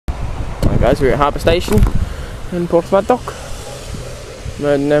guys, we're at Harbour Station in Portsmouth Dock.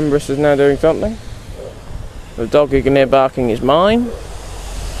 Merrdyn Emrys is now doing something. The dog you can hear barking is mine.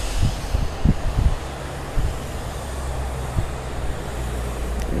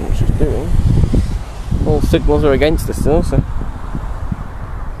 What she's doing. All signals are against us still, so.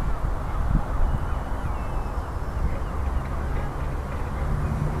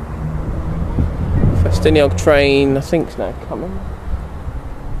 F&WHR train, I think, is now coming.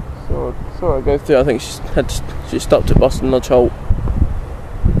 Saw her go through. I think she stopped at Boston Lodge Holt.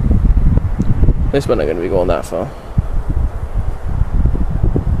 This one ain't going to be going that far.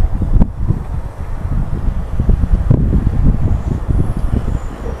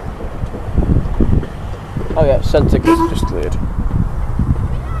 Oh yeah, Celtic is just cleared.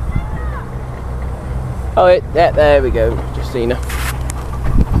 Oh yeah, there we go. Just seen her.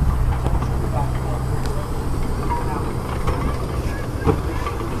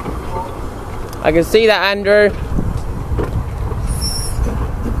 I can see that, Andrew.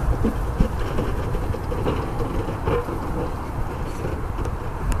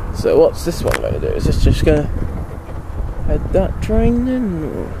 So what's this one going to do? Is this just going to head that train then?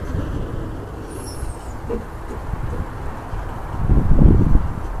 Or?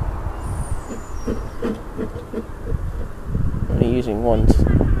 Only using one.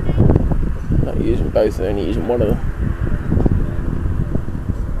 Not using both, they're only using one of them.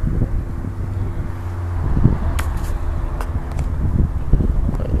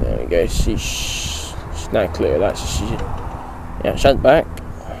 Go. She's now clear of that. Yeah, shunt back.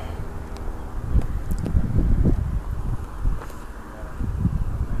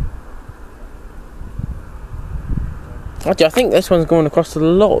 Actually, I think this one's going across to the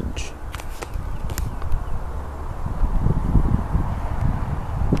lodge.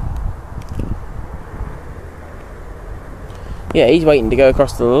 Yeah, he's waiting to go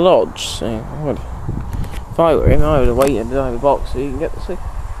across to the lodge. So if I were him, I would have waited to have a box so you can get the.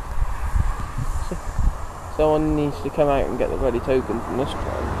 Someone needs to come out and get the bloody token from this train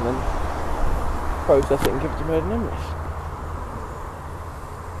and then process it and give it to Merrdyn Emrys.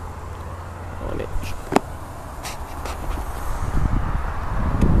 On it.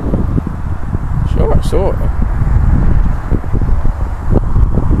 Sure, I saw it.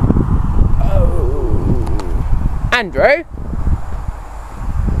 Oh, Andrew.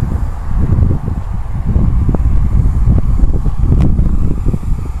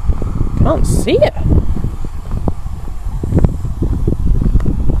 Can't see it.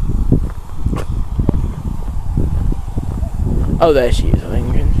 Oh, there she is, I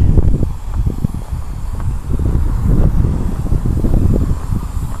think.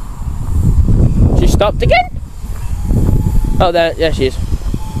 She stopped again? Oh, there she is.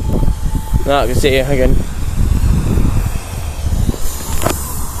 Now I can see her again.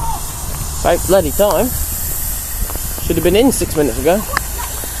 About bloody time. Should have been in 6 minutes ago.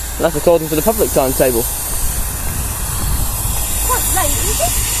 And that's according to the public timetable. Quite late, isn't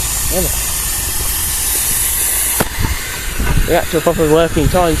it? Yeah. The actual proper working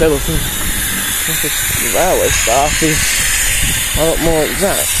timetable from the railway staff is a lot more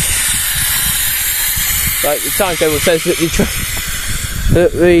exact. Like the timetable says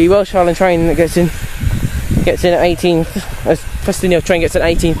that the Welsh Highland train that gets in at 18. F&WHR train gets in at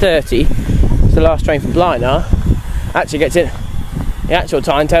 18:30. It's the last train from Blaenau. Actually gets in. The actual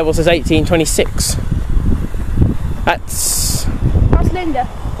timetable says 18:26. That's Linda.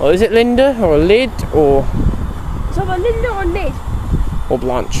 Or is it Linda or Lid or? So a Linda or Lid? Or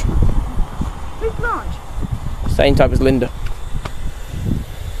Blanche. Who's Blanche? Same type as Linda.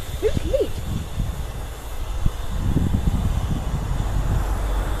 Who's Lid?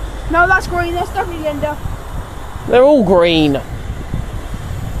 No, that's green. That's definitely Linda. They're all green.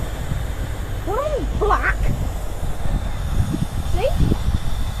 One of them's black. See?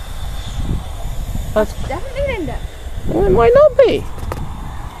 That's definitely Linda. Well, it might not be.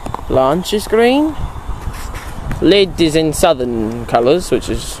 Blanche is green. Lid is in southern colours, which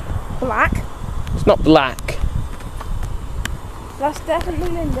is black. It's not black. That's definitely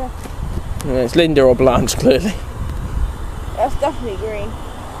Linda. Yeah, it's Linda or Blanche, clearly. That's definitely green.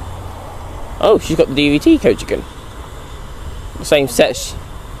 Oh, she's got the DVT coach again. The same set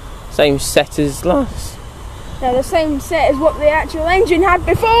as last. No, the same set as what the actual engine had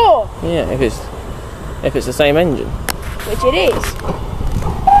before. Yeah, if it's the same engine. Which it is.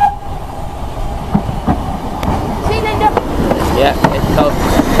 See, Linda? Yeah,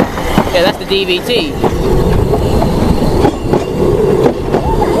 yeah, that's the DVT.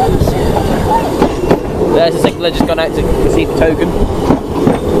 There's the signal just gone out to receive the token.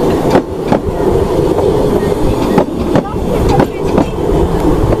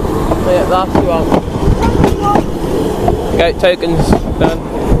 Yeah. last two on. Go, tokens done.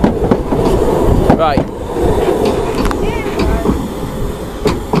 Right.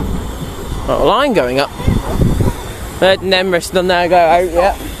 Got a line going up. Merrdyn and Emrys done now go out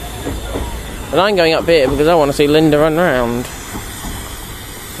yet. The line going up here because I want to see Linda run round.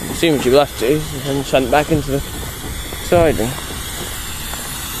 I'm assuming she will have to, and sent back into the siding.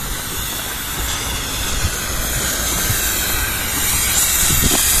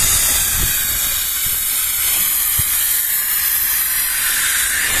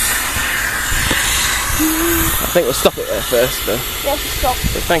 I think we'll stop it there first though. Yes, stop.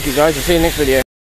 But thank you guys, I'll see you next video.